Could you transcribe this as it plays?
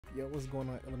Yo, what's going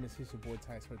on, Elements? It's your boy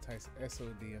Tice for Tice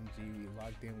SODMG. We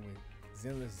logged in with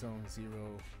Zenless Zone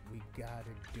Zero. We gotta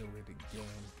do it again.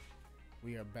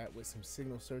 We are back with some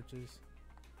signal searches.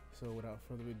 So without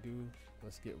further ado,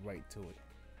 let's get right to it.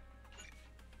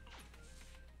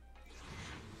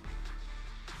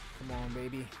 Come on,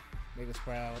 baby. Make us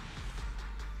proud.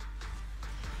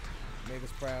 Make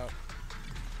us proud.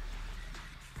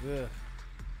 Ugh.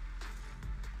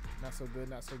 Not so good,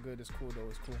 not so good. It's cool though,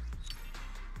 it's cool.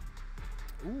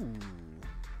 Ooh,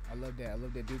 I love that. I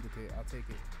love that duplicate. I'll take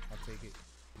it. I'll take it.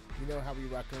 You know how we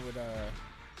rocking with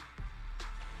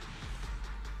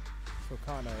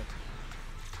Sokana.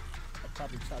 I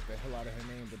probably chopped the hell out of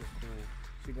her name, but it's cool.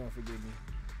 She gonna forgive me.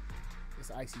 It's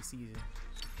icy season.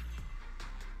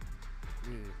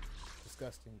 Ew.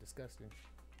 Disgusting, disgusting.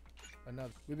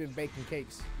 Another. We've been baking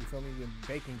cakes. You feel me? We've been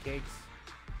baking cakes.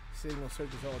 Signal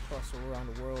searches all across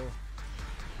around the world.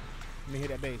 Let me hear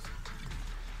that bass.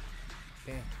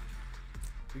 Damn.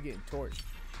 We're getting torched.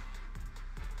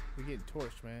 We're getting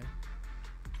torched, man.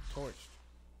 Torched.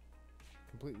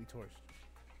 Completely torched.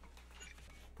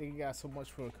 Thank you guys so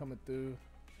much for coming through.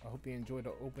 I hope you enjoyed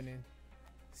the opening.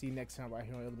 See you next time right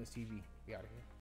here on Elements TV. We out of here.